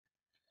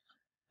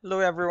Hello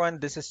everyone,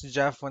 this is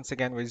Jeff once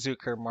again with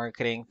Zucker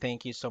Marketing.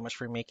 Thank you so much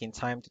for making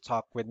time to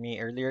talk with me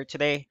earlier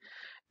today.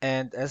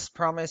 And as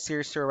promised,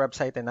 here's your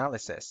website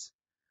analysis.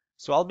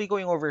 So I'll be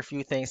going over a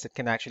few things that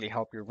can actually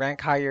help you rank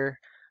higher,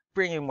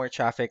 bring you more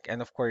traffic,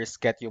 and of course,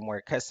 get you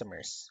more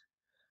customers.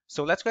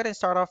 So let's go ahead and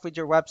start off with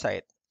your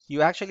website.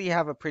 You actually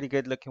have a pretty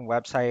good looking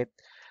website.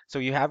 So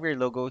you have your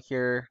logo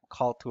here,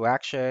 call to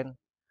action,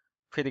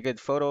 pretty good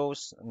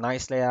photos,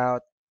 nice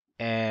layout,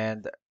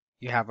 and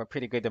you have a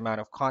pretty good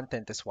amount of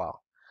content as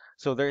well.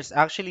 So there's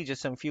actually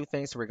just some few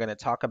things we're going to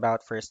talk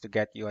about first to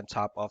get you on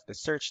top of the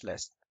search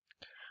list.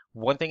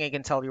 One thing I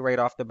can tell you right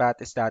off the bat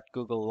is that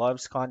Google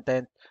loves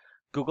content.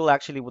 Google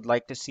actually would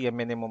like to see a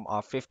minimum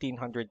of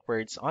 1,500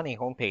 words on a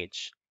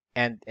homepage.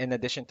 And in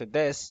addition to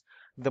this,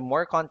 the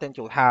more content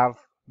you'll have,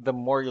 the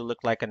more you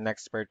look like an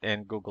expert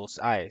in Google's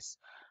eyes.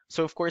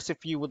 So of course,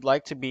 if you would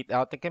like to beat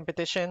out the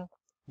competition,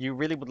 you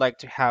really would like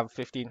to have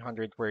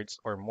 1,500 words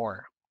or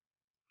more.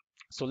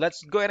 So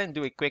let's go ahead and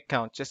do a quick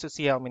count just to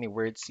see how many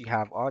words you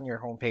have on your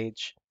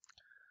homepage.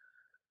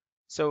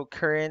 So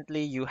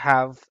currently you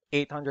have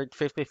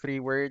 853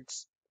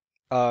 words.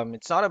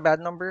 It's not a bad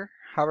number.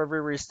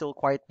 However, we're still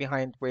quite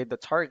behind with the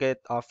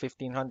target of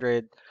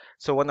 1,500.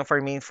 So one of our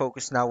main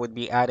focus now would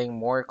be adding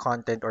more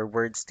content or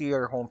words to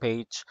your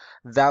homepage.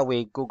 That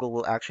way, Google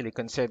will actually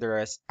consider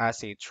us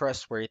as a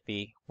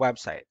trustworthy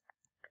website.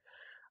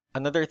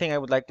 Another thing I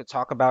would like to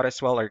talk about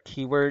as well are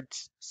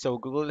keywords. So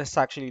Google is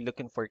actually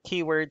looking for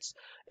keywords.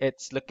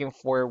 It's looking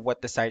for what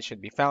the site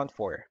should be found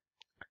for.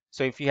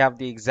 So if you have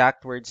the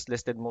exact words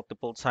listed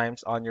multiple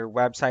times on your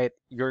website,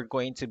 you're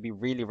going to be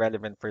really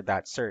relevant for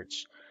that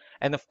search.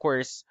 And of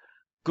course,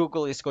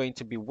 Google is going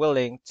to be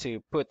willing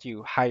to put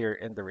you higher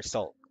in the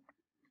result.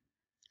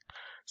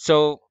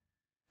 So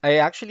I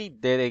actually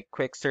did a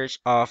quick search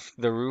of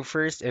the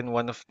roofers in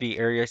one of the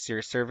areas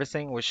you're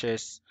servicing, which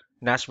is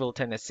Nashville,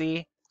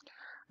 Tennessee.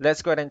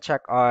 Let's go ahead and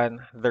check on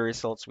the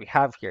results we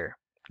have here.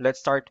 Let's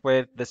start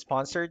with the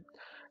sponsored.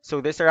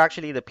 So these are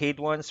actually the paid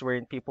ones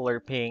wherein people are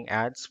paying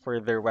ads for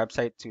their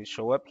website to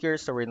show up here.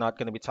 So we're not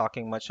going to be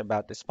talking much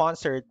about the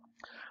sponsored,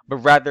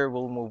 but rather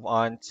we'll move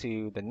on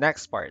to the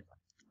next part.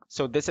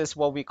 So this is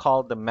what we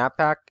call the map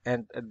pack,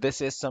 and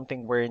this is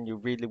something wherein you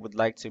really would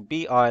like to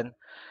be on,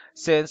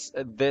 since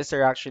these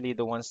are actually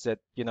the ones that,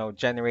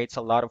 generates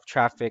a lot of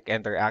traffic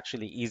and they're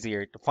actually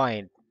easier to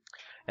find.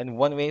 And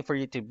one way for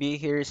you to be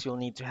here is you'll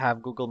need to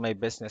have Google My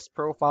Business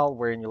profile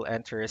wherein you'll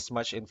enter as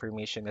much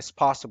information as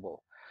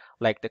possible,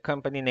 like the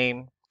company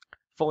name,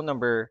 phone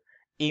number,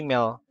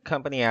 email,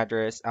 company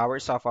address,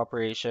 hours of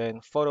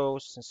operation,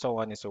 photos, and so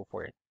on and so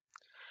forth.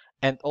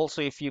 And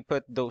also, if you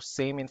put those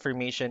same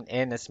information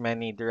in as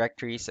many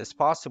directories as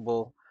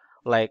possible,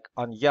 like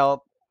on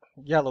Yelp,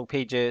 Yellow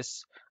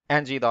Pages,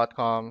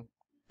 Angie.com,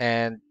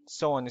 and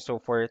so on and so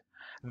forth,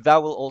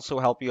 that will also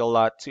help you a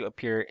lot to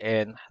appear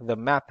in the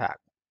map pack.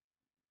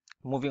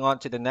 Moving on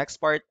to the next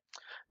part,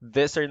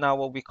 these are now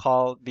what we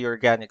call the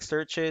organic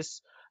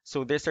searches.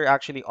 So these are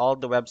actually all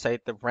the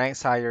website that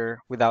ranks higher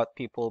without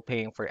people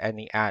paying for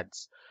any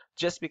ads,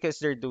 just because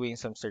they're doing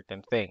some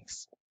certain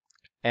things.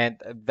 And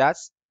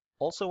that's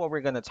also what we're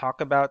going to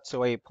talk about.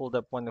 So I pulled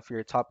up one of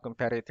your top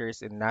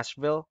competitors in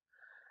Nashville.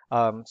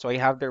 So I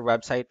have their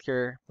website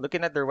here.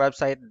 Looking at their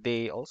website,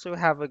 they also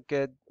have a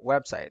good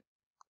website.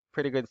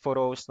 Pretty good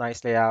photos,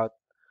 nice layout,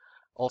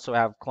 also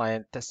have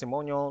client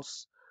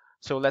testimonials.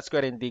 So let's go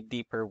ahead and dig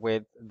deeper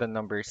with the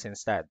numbers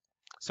instead.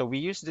 So we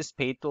use this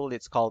paid tool,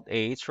 it's called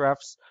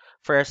Ahrefs,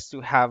 for us to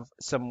have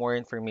some more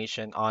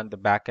information on the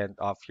back end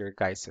of your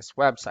guys'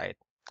 website.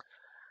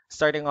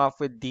 Starting off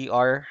with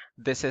DR,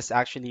 this is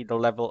actually the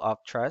level of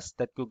trust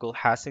that Google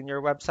has in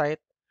your website,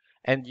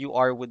 and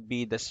UR would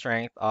be the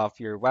strength of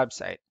your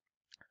website.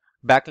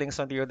 Backlinks,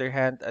 on the other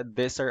hand,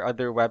 these are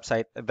other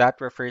website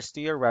that refers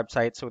to your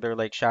website, so they're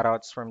like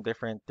shoutouts from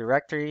different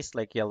directories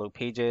like Yellow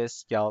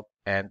Pages, Yelp,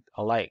 and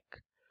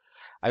alike.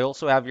 I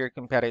also have your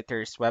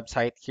competitor's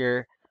website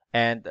here,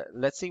 and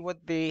let's see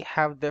what they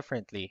have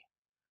differently.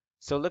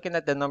 So looking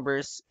at the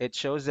numbers, it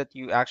shows that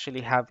you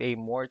actually have a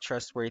more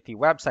trustworthy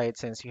website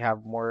since you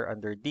have more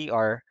under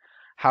DR.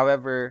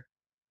 However,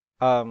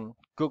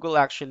 Google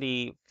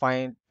actually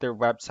find their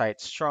website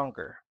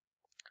stronger.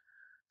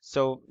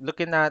 So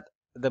looking at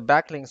the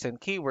backlinks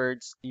and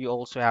keywords, you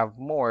also have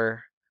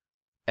more,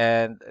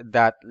 and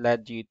that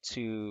led you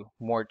to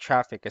more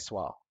traffic as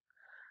well.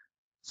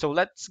 So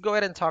let's go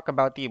ahead and talk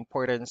about the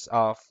importance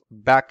of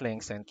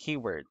backlinks and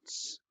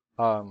keywords.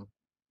 Um,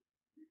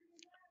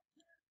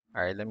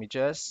 all right, let me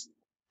just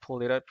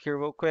pull it up here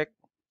real quick.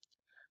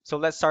 So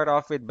let's start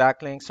off with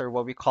backlinks, or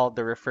what we call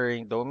the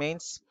referring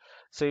domains.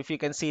 So if you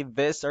can see,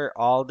 these are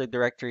all the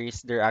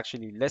directories they're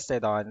actually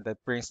listed on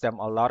that brings them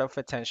a lot of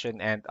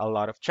attention and a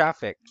lot of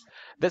traffic.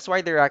 That's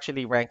why they're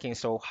actually ranking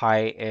so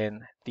high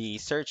in the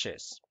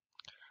searches.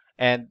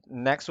 And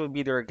next would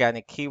be the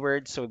organic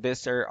keywords. So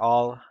these are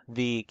all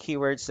the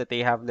keywords that they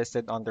have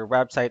listed on their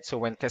website. So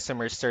when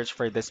customers search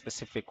for the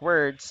specific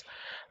words,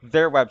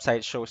 their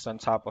website shows on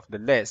top of the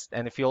list.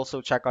 And if you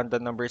also check on the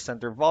numbers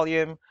under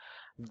volume,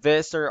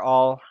 these are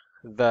all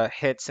the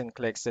hits and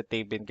clicks that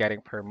they've been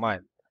getting per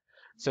month.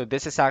 So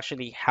this is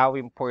actually how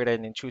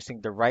important in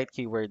choosing the right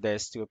keyword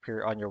is to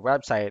appear on your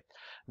website.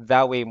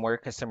 That way, more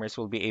customers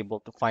will be able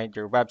to find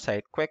your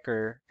website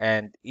quicker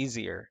and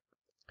easier.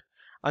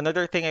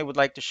 Another thing I would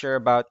like to share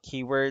about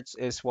keywords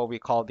is what we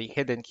call the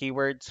hidden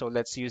keyword. So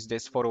let's use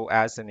this photo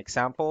as an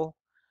example.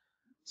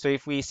 So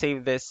if we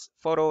save this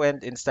photo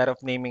and instead of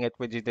naming it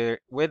with,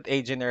 with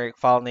a generic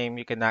file name,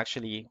 you can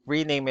actually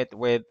rename it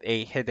with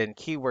a hidden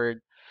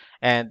keyword.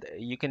 And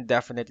you can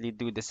definitely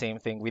do the same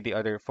thing with the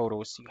other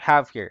photos you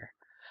have here.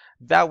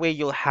 That way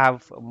you'll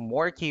have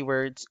more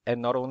keywords,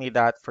 and not only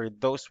that, for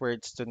those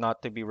words to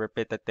not to be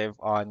repetitive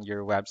on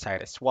your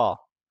website as well.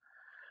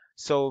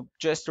 So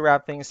just to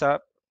wrap things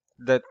up,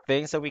 the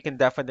things that we can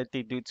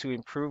definitely do to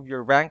improve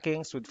your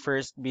rankings would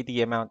first be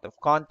the amount of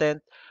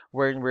content,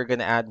 wherein we're going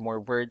to add more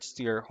words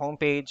to your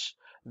homepage.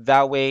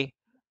 That way,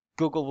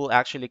 Google will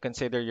actually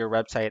consider your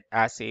website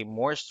as a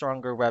more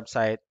stronger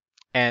website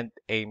and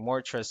a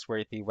more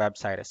trustworthy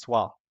website as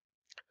well.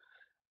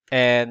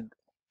 And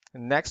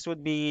next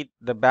would be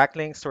the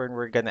backlinks, where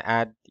we're going to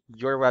add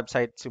your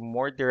website to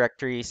more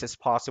directories as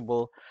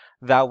possible.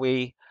 That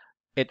way,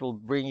 it will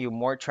bring you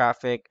more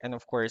traffic and,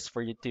 of course,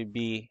 for you to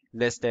be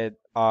listed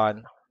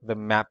on the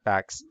map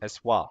packs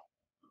as well.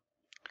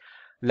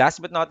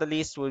 Last but not the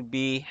least would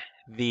be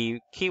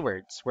the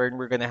keywords, where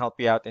we're going to help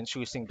you out in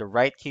choosing the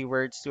right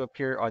keywords to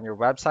appear on your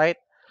website.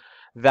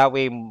 That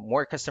way,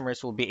 more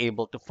customers will be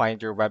able to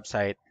find your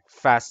website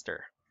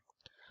faster.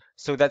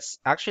 So that's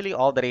actually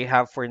all that I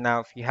have for now.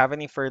 If you have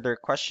any further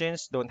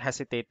questions, don't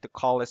hesitate to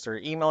call us or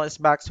email us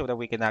back so that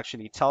we can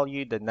actually tell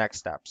you the next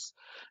steps.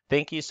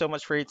 Thank you so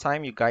much for your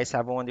time. You guys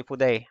have a wonderful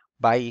day.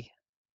 Bye.